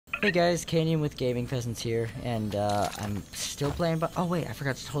Hey guys, Canyon with Gaming Peasants here, and I'm still playing, but oh wait, I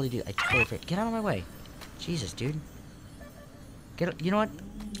forgot to totally do. I totally forgot. Get out of my way, Jesus, dude. You know what?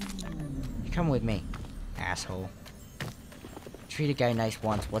 You're coming with me, asshole. Treat a guy nice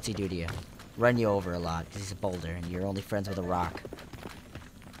once. What's he do to you? Run you over a lot because he's a boulder, and you're only friends with a rock.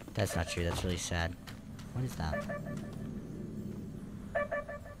 That's not true. That's really sad. What is that?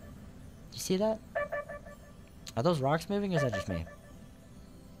 You see that? Are those rocks moving, or is that just me?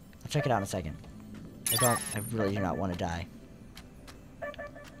 I'll check it out in a second. I really do not want to die. Here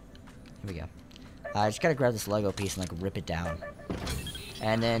we go. I just gotta grab this Lego piece and, like, rip it down.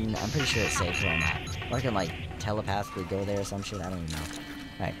 And then, I'm pretty sure it's safe where I'm at. Or I can, like, telepathically go there or some shit. I don't even know.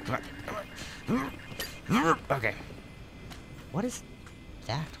 Alright, come on. Okay. What is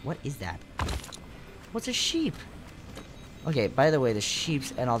that? What is that? What's a sheep? Okay, by the way, the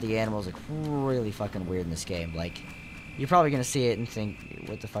sheeps and all the animals look really fucking weird in this game. Like, you're probably gonna see it and think,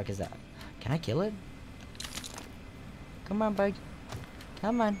 what the fuck is that? Can I kill it? Come on, bud.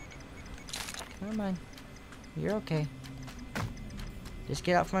 Come on. Come on. You're okay. Just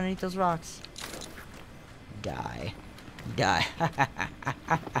get out from underneath those rocks. Die. Die.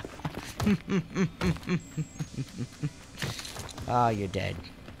 Oh, you're dead.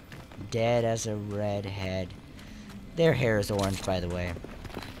 Dead as a redhead. Their hair is orange, by the way.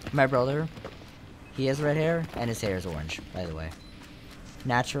 My brother, he has red hair, and his hair is orange, by the way.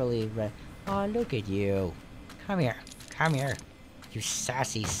 Naturally red. Oh, look at you. Come here. Come here. You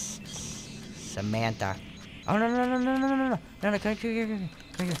sassy Samantha. Oh, no, no, no, no, no, no, no, no. No, no, come here, come here.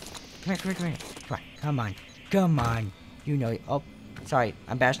 Come here, come here, come here, come here. Come on, come on. Come on. You know, oh, sorry.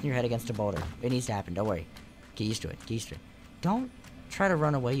 I'm bashing your head against a boulder. It needs to happen. Don't worry. Get used to it. Get used to it. Don't try to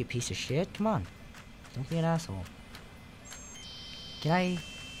run away, you piece of shit. Come on. Don't be an asshole. Can I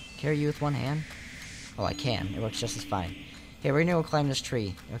carry you with one hand? Oh, I can. It works just as fine. Hey, we're gonna go climb this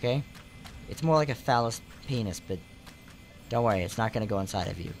tree, okay? It's more like a phallus penis, but don't worry, it's not gonna go inside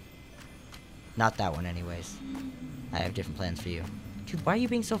of you. Not that one, anyways. I have different plans for you. Dude, why are you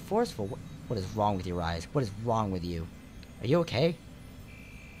being so forceful? What is wrong with your eyes? What is wrong with you? Are you okay?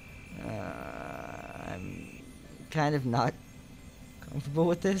 I'm kind of not comfortable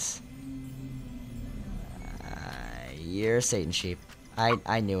with this. You're a Satan sheep.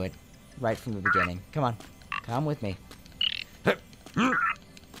 I knew it. Right from the beginning. Come on. Come with me.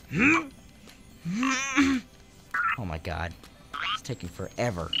 Oh my god. It's taking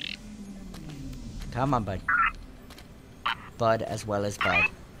forever. Come on, bud. Bud as well as Bud.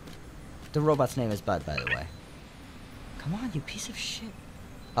 The robot's name is Bud, by the way. Come on, you piece of shit.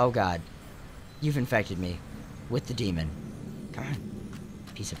 Oh god. You've infected me with the demon. Come on.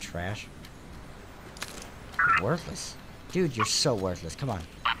 Piece of trash. You're worthless. Dude, you're so worthless. Come on.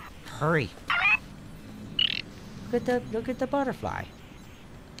 Hurry. Look at the butterfly.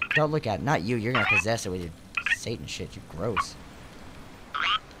 Don't look at it. Not you. You're gonna possess it with your Satan shit. You're gross.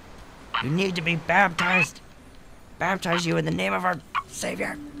 You need to be baptized. Baptize you in the name of our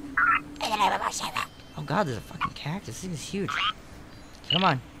Savior. In the name of our Savior. Oh god, there's a fucking cactus. This thing is huge. Come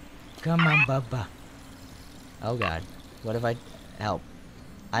on. Come on, Bubba. Oh god. What if I help?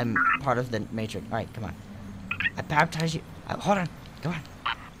 I'm part of the Matrix. Alright, come on. I baptize you. Hold on. Come on.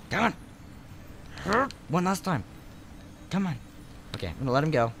 Come on. One last time. Come on. Okay, I'm gonna let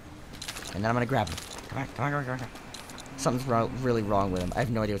him go. And then I'm gonna grab him. Come on, come on, come on, come on. Something's really wrong with him. I have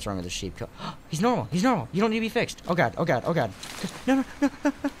no idea what's wrong with the sheep. He's normal. He's normal. You don't need to be fixed. Oh god, oh god, oh god. No, no, no,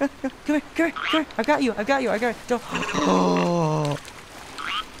 no, no, no. Come here, come here, come here. I've got you, I've got you, I got you. Don't. Oh.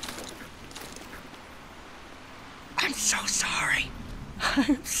 I'm so sorry.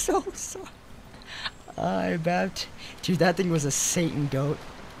 I'm so sorry. Dude, that thing was a Satan goat.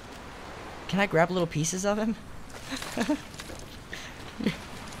 Can I grab little pieces of him?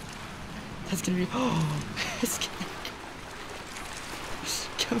 That's gonna be. Oh, it's gonna...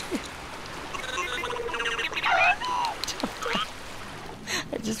 Come here.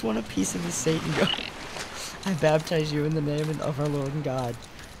 I just want a piece of the Satan goat. I baptize you in the name of our Lord and God,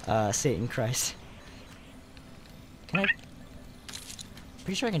 Satan Christ. Can I?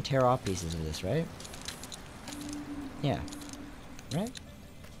 Pretty sure I can tear off pieces of this, right? Yeah. Right?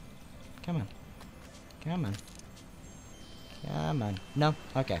 Come on. Come on. Come on. No?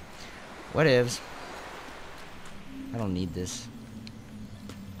 Okay. What ifs? I don't need this.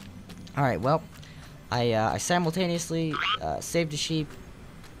 Alright, well. I simultaneously saved a sheep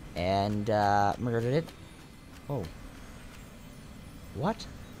and murdered it. Oh. What?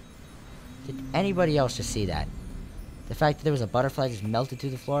 Did anybody else just see that? The fact that there was a butterfly just melted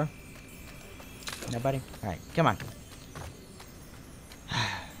through the floor? Nobody? Alright, come on.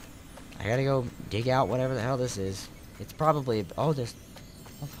 I gotta go dig out whatever the hell this is. It's probably... Oh, there's...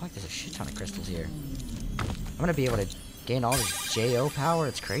 Oh fuck, there's a shit ton of crystals here. I'm gonna be able to gain all this JO power,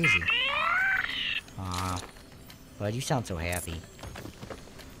 it's crazy. Aw. Bud, you sound so happy.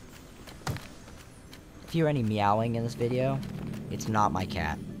 If you hear any meowing in this video, it's not my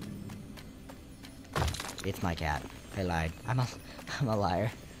cat. It's my cat. I lied. I'm a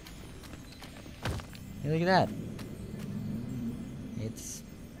liar. Hey, look at that. It's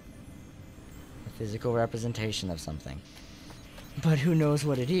a physical representation of something. But who knows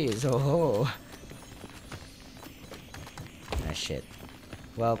what it is? Oh ho! Ah, shit.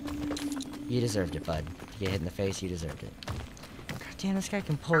 Well, you deserved it, bud. You get hit in the face, you deserved it. God damn, this guy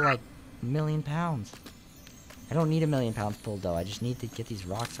can pull like a million pounds. I don't need a million pounds pulled though, I just need to get these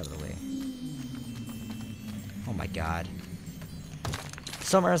rocks out of the way. Oh my god.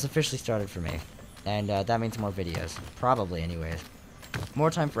 Summer has officially started for me. And that means more videos. Probably anyways. More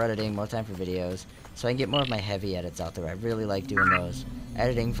time for editing, more time for videos. So I can get more of my heavy edits out there. I really like doing those.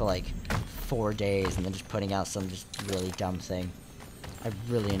 Editing for like 4 days and then just putting out some just really dumb thing. I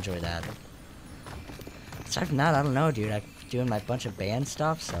really enjoy that. Aside from that, I don't know, dude. I'm doing my bunch of band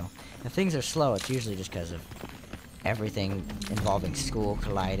stuff, so if things are slow, it's usually just because of everything involving school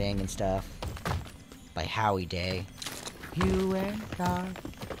colliding and stuff. By Howie Day. You and I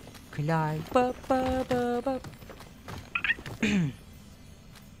collide.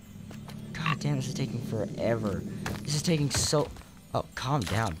 God damn, this is taking forever. This is taking so... Oh, calm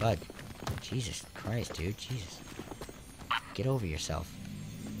down, bud. Jesus Christ, dude. Jesus. Get over yourself.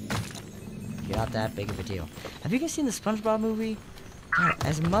 You're not that big of a deal. Have you guys seen the SpongeBob movie? God,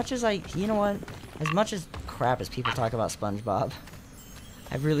 as much as I... You know what? As much as crap as people talk about SpongeBob,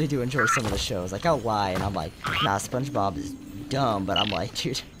 I really do enjoy some of the shows. Like, I'll lie and I'm like, nah, SpongeBob is dumb, but I'm like,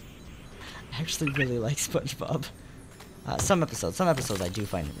 dude, I actually really like SpongeBob. Some episodes I do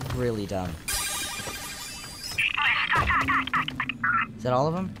find really dumb. Is that all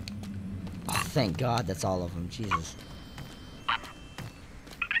of them? Oh, thank God that's all of them. Jesus.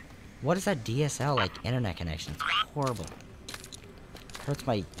 What is that DSL, like, internet connection? It's horrible. Hurts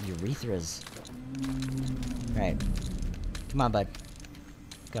my urethras. Right. Come on, bud.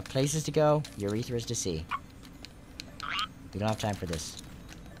 Got places to go, urethras to see. We don't have time for this.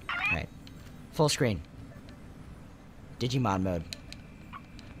 Alright. Full screen. Digimon mode.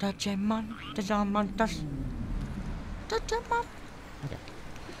 Digimon. Okay.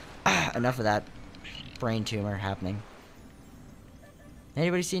 Enough of that brain tumor happening.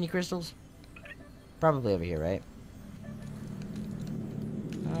 Anybody see any crystals? Probably over here, right?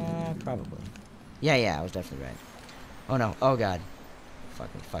 Probably. Yeah, I was definitely right. Oh no, oh god.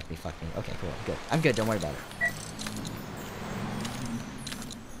 Fuck me. Okay, cool, good. I'm good, don't worry about it.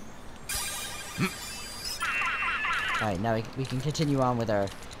 Alright, now we can continue on with our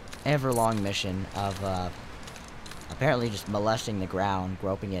ever-long mission of, apparently just molesting the ground,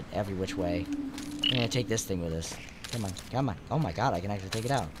 groping it every which way. We're gonna take this thing with us. Come on. Oh my god, I can actually take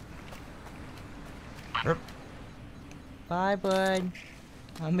it out. Bye, bud.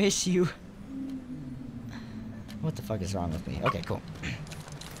 I miss you. What the fuck is wrong with me? Okay, cool.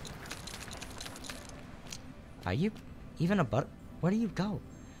 Are you even a butt? Where do you go?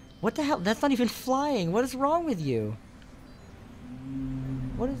 What the hell? That's not even flying. What is wrong with you?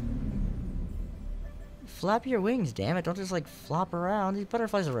 What is... Flap your wings, damn it. Don't just, like, flop around. These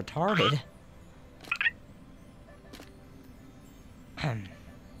butterflies are retarded. Okay.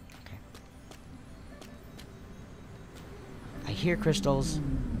 I hear crystals,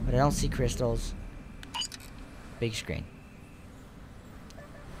 but I don't see crystals. Big screen.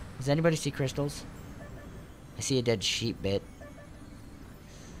 Does anybody see crystals? I see a dead sheep bit.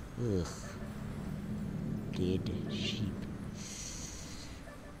 Ugh. Dead sheep.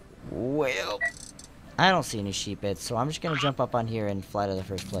 Well, I don't see any sheep bits, so I'm just gonna jump up on here and fly to the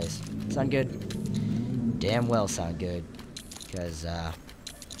first place. Sound good? Damn well sound good. Because,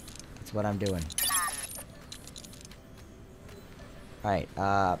 that's what I'm doing. Alright,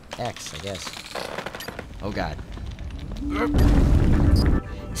 X, I guess. Oh god.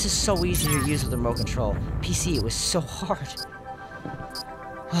 This is so easy to use with the remote control. PC, it was so hard.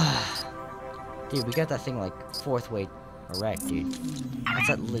 Dude, we got that thing like 4th weight erect, dude. That's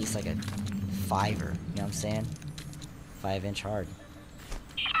at least like a 5er, you know what I'm saying? 5-inch hard.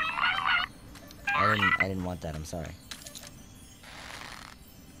 I didn't want that, I'm sorry.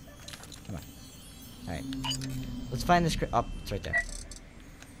 Come on. Alright. Let's find this oh, it's right there.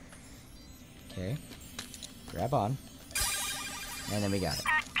 Okay. Grab on. And then we got it.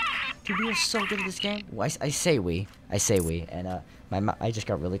 Dude, we are so good at this game. Well, I say we. And, I just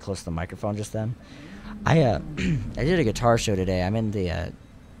got really close to the microphone just then. I did a guitar show today. I'm in the,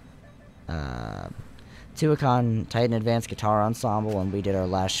 Tuacon Titan Advanced Guitar Ensemble, and we did our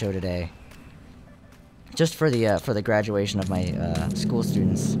last show today. Just for the graduation of my school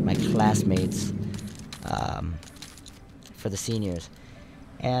students, my classmates, for the seniors.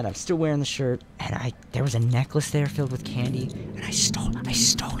 And I'm still wearing the shirt, and there was a necklace there filled with candy, and I stole it.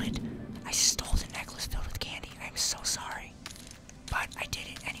 I stole the necklace filled with candy. I'm so sorry. But I did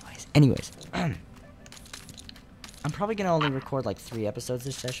it anyways. I'm probably gonna only record like 3 episodes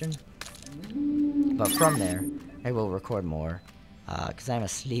this session. But from there, I will record more. Cause I'm a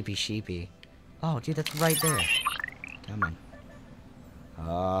sleepy sheepy. Oh, dude, that's right there. Come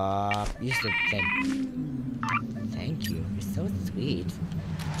on. Use the thing. Thank you. You're so sweet.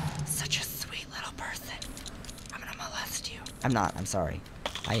 Such a sweet little person. I'm gonna molest you. I'm not. I'm sorry.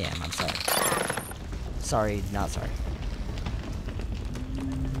 I am. I'm sorry. Sorry, not sorry.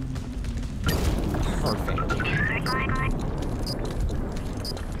 Perfect.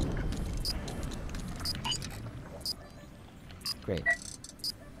 Great.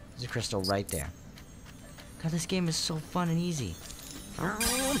 There's a crystal right there. God, this game is so fun and easy. Hear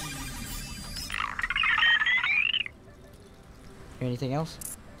anything else?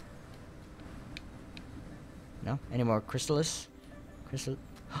 No? Any more crystallis? Crystal?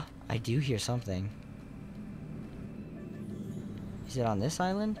 I do hear something. Is it on this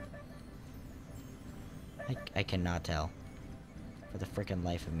island? I cannot tell. For the frickin'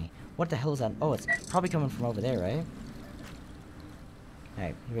 life of me. What the hell is that? Oh, it's probably coming from over there, right?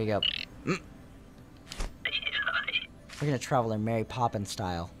 Alright, here we go. We're gonna travel in Mary Poppins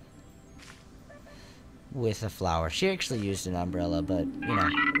style. With a flower. She actually used an umbrella, but, you know,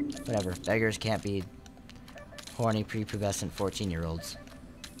 whatever. Beggars can't be horny, prepubescent 14-year-olds.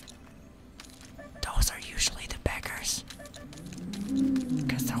 Those are usually the beggars.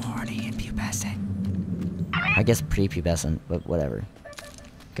 Because they're horny and pubescent. I guess prepubescent, but whatever.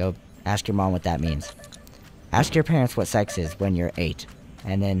 Go ask your mom what that means. Ask your parents what sex is when you're 8.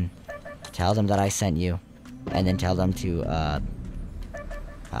 And then tell them that I sent you. And then tell them to,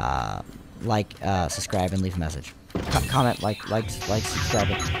 subscribe and leave a message. Comment, like, subscribe.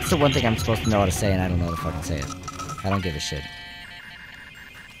 It's the one thing I'm supposed to know how to say, and I don't know how to fucking say it. I don't give a shit.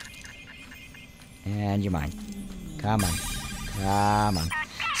 And you're mine. Come on. Come on.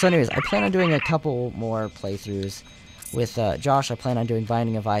 So anyways, I plan on doing a couple more playthroughs. With Josh, I plan on doing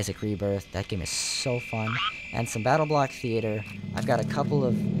Binding of Isaac Rebirth. That game is so fun. And some Battle Block Theater. I've got a couple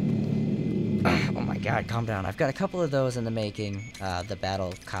of... oh my god, calm down. I've got a couple of those in the making. The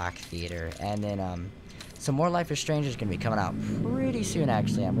Battle Cock Theater. And then some more Life is Strange is going to be coming out pretty soon,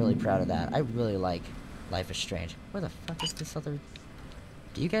 actually. I'm really proud of that. I really like Life is Strange. Where the fuck is this other...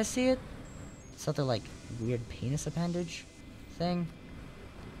 Do you guys see it? This other, like, weird penis appendage thing?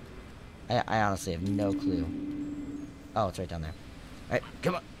 I honestly have no clue. Oh, it's right down there. Alright,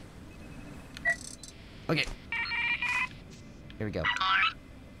 come on. Okay. Here we go.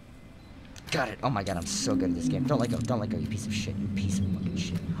 Got it. Oh my god, I'm so good at this game. Don't let go. Don't let go, you piece of shit. You piece of fucking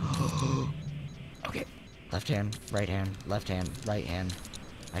shit. Okay. Left hand, right hand, left hand, right hand.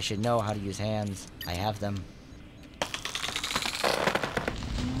 I should know how to use hands. I have them.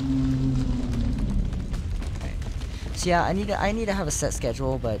 Okay. So yeah, I need to have a set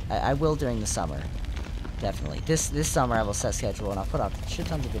schedule, but I will during the summer. Definitely. This summer I will set schedule and I'll put out shit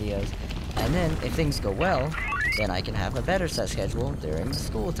tons of videos. And then if things go well, then I can have a better set schedule during the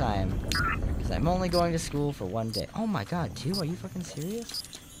school time. Because I'm only going to school for 1 day. Oh my god, 2? Are you fucking serious?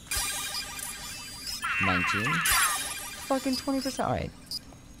 19? Fucking 20%. Alright.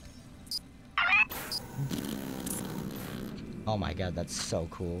 Oh my god, that's so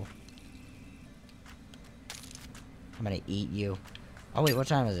cool. I'm gonna eat you. Oh wait, what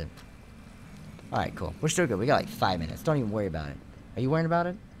time is it? Alright, cool. We're still good. We got like 5 minutes. Don't even worry about it. Are you worrying about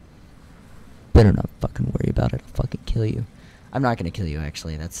it? Better not fucking worry about it. I'll fucking kill you. I'm not gonna kill you,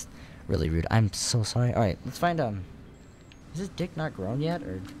 actually. That's really rude. I'm so sorry. Alright, let's find, is this dick not grown yet,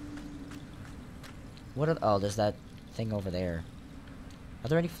 or... What are... Oh, there's that thing over there. Are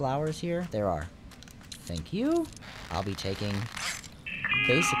there any flowers here? There are. Thank you. I'll be taking...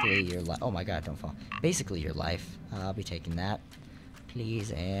 Basically your life... Oh my god, don't fall. Basically your life. I'll be taking that.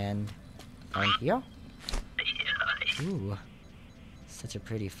 Please, and... Thank you. Ooh. Such a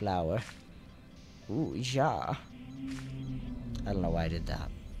pretty flower. Ooh, yeah. I don't know why I did that.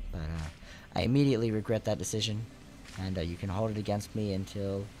 But, I immediately regret that decision. And, you can hold it against me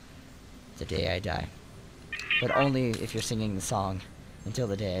until the day I die. But only if you're singing the song. Until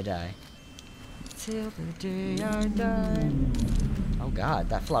the day I die. Till the day I die. Oh god,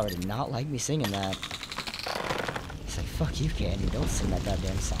 that flower did not like me singing that. He's like, fuck you, Candy. Don't sing that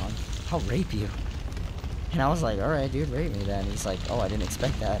goddamn song. I'll rape you. And I was like, alright, dude, rape me then. He's like, oh, I didn't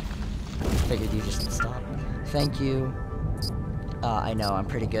expect that. I figured you just stop. Thank you. I know, I'm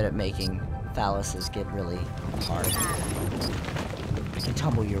pretty good at making phalluses get really hard. I can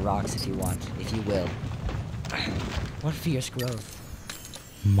tumble your rocks if you want, if you will. What fierce growth.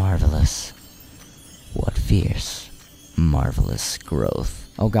 Marvelous. What fierce, marvelous growth.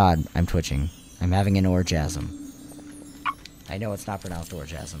 Oh god, I'm twitching. I'm having an orgasm. I know it's not pronounced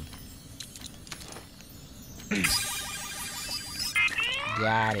orgasm.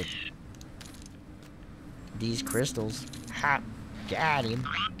 Got it. These crystals. Ha! Got him.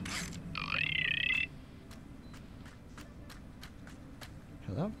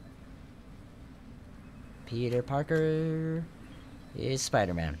 Hello? Peter Parker is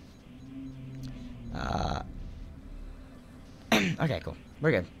Spider-Man. Okay, cool.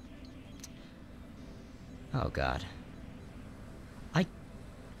 We're good. Oh god. I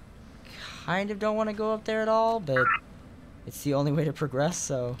kind of don't want to go up there at all, but it's the only way to progress,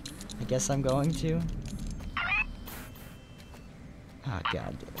 so I guess I'm going to. Oh god damn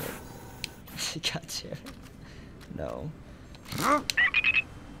it. God damn it. No.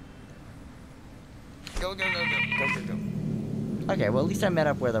 Go, go, go, go, go, go, go. Okay, well at least I met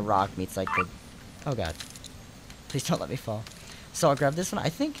up where the rock meets like the... Oh god. Please don't let me fall. So I'll grab this one. I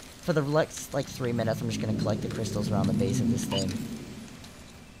think for the next like 3 minutes I'm just gonna collect the crystals around the base of this thing.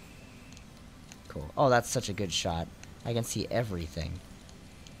 Cool. Oh, that's such a good shot. I can see everything.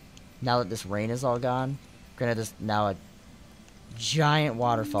 Now that this rain is all gone, granted there's now a giant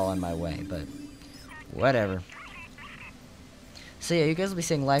waterfall in my way, but whatever. So yeah, you guys will be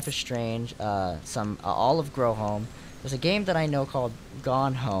seeing Life is Strange, some Olive Grow Home. There's a game that I know called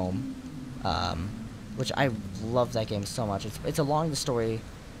Gone Home, which I love that game so much. It's along the story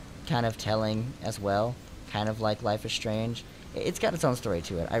kind of telling as well, kind of like Life is Strange. It's got its own story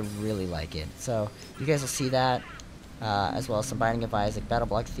to it. I really like it. So you guys will see that, as well as some Binding of Isaac, Battle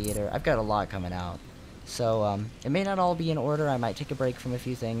Block Theater. I've got a lot coming out. So it may not all be in order. I might take a break from a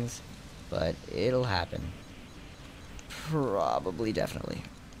few things, but it'll happen. Probably, definitely.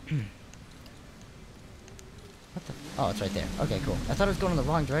 What the? Oh, it's right there. Okay, cool. I thought it was going in the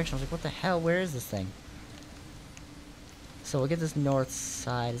wrong direction. I was like, what the hell? Where is this thing? So we'll get this north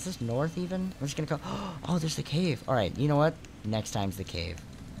side. Is this north even? I'm just gonna go. Oh, there's the cave. All right. You know what? Next time's the cave.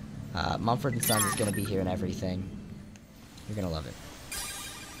 Mumford & Sons is gonna be here and everything. You're gonna love it.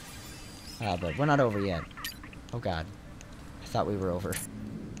 But we're not over yet. Oh god. I thought we were over.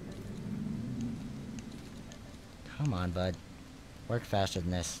 Come on, bud. Work faster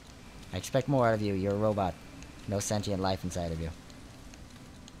than this. I expect more out of you. You're a robot. No sentient life inside of you.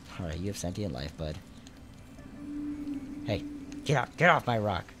 Alright, you have sentient life, bud. Hey, get off my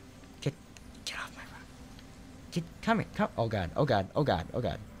rock. Get off my rock. Come here, come. Oh god, oh god, oh god, oh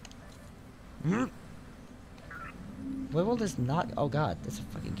god. Why will this not? Oh god, that's a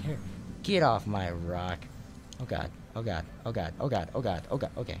fucking carrot. Get off my rock. Oh god, oh god, oh god, oh god, oh god, oh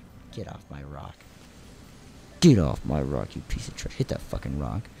god, okay. Get off my rock. Get off my rock, you piece of trash. Hit that fucking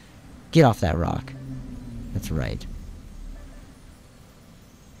rock. Get off that rock. That's right.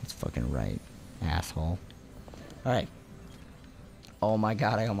 That's fucking right, asshole. Alright. Oh my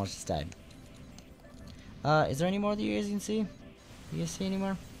god, I almost just died. Is there any more that you guys can see? You guys see any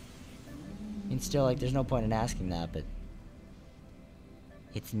more? I mean, still, like, there's no point in asking that, but...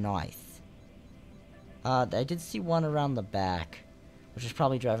 It's nice. I did see one around the back, which is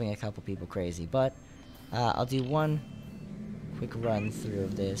probably driving a couple people crazy, but... I'll do one quick run through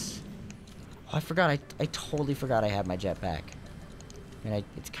of this. Oh, I forgot. I totally forgot I had my jetpack. I mean,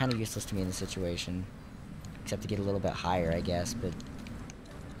 it's kind of useless to me in this situation. Except to get a little bit higher, I guess, but...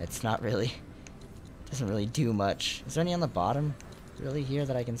 It's not really... Doesn't really do much. Is there any on the bottom, really, here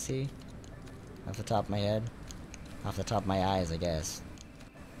that I can see? Off the top of my head? Off the top of my eyes, I guess.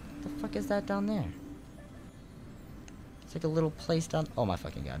 What the fuck is that down there? It's like a little place down... Oh my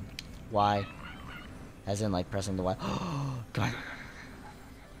fucking god. Why? As in, like, pressing the Y. Oh, God.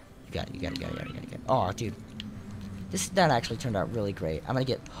 You got it. Oh, dude. That actually turned out really great. I'm gonna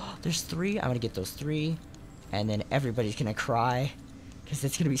get... Oh, there's 3. I'm gonna get those 3. And then everybody's gonna cry. Because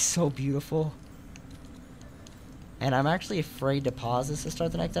it's gonna be so beautiful. And I'm actually afraid to pause this to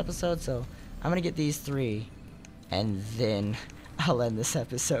start the next episode, so I'm gonna get these 3. And then I'll end this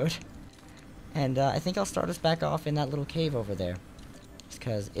episode. And I think I'll start us back off in that little cave over there.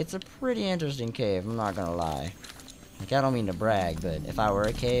 Because it's a pretty interesting cave, I'm not gonna lie. Like, I don't mean to brag, but if I were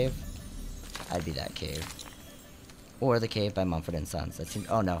a cave, I'd be that cave. Or the cave by Mumford & Sons. That seems...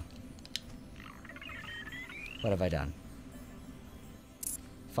 Oh, no. What have I done?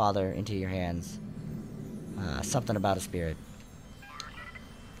 Father, into your hands. Something about a spirit.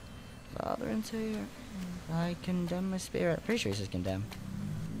 Father, into your... I condemn my spirit. Pretty sure he says condemn.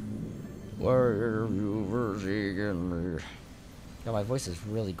 Why are you forsaking me? Yo, my voice is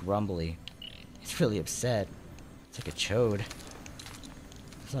really grumbly. It's really upset. It's like a chode.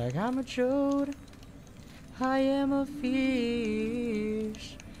 It's like, I'm a chode. I am a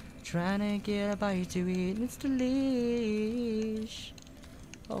fish. Trying to get a bite to eat. It's the leash.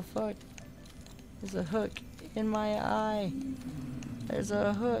 Oh, fuck. There's a hook in my eye. There's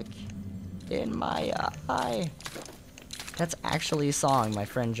a hook in my eye. That's actually a song my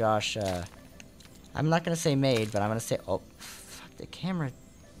friend Josh, I'm not gonna say made, but I'm gonna say, oh, fuck, the camera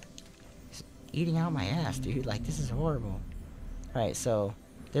is eating out my ass, dude. Like, this is horrible. Alright, so,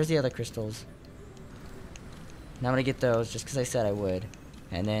 there's the other crystals. Now I'm gonna get those, just because I said I would.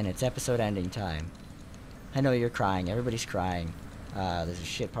 And then it's episode ending time. I know you're crying, everybody's crying. There's a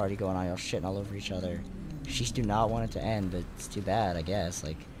shit party going on, y'all shitting all over each other. She's do not want it to end, but it's too bad, I guess.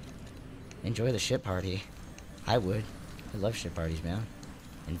 Like, enjoy the shit party. I would. I love shit parties, man.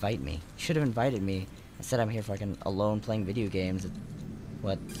 Invite me. You should have invited me. Instead, I'm here fucking alone playing video games at,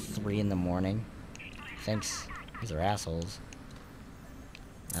 what, 3 in the morning? Thanks. These are assholes.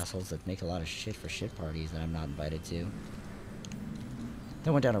 Assholes that make a lot of shit for shit parties that I'm not invited to.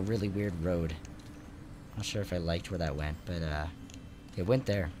 That went down a really weird road. Not sure if I liked where that went, but, it went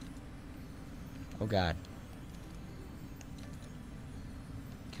there. Oh, God.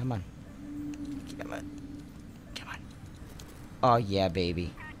 Come on. Come on. Come on. Oh, yeah,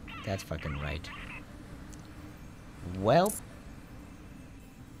 baby. That's fucking right. Well.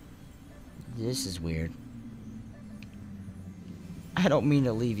 This is weird. I don't mean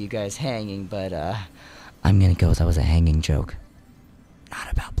to leave you guys hanging, but, I'm gonna go. That was a hanging joke.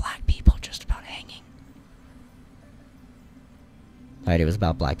 Not about black people, just about hanging. Alright, it was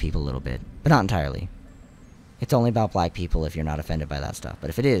about black people a little bit, but not entirely. It's only about black people if you're not offended by that stuff. But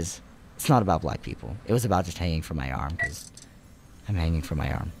if it is, it's not about black people. It was about just hanging from my arm, because I'm hanging from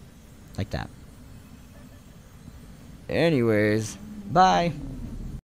my arm. Like that. Anyways, bye.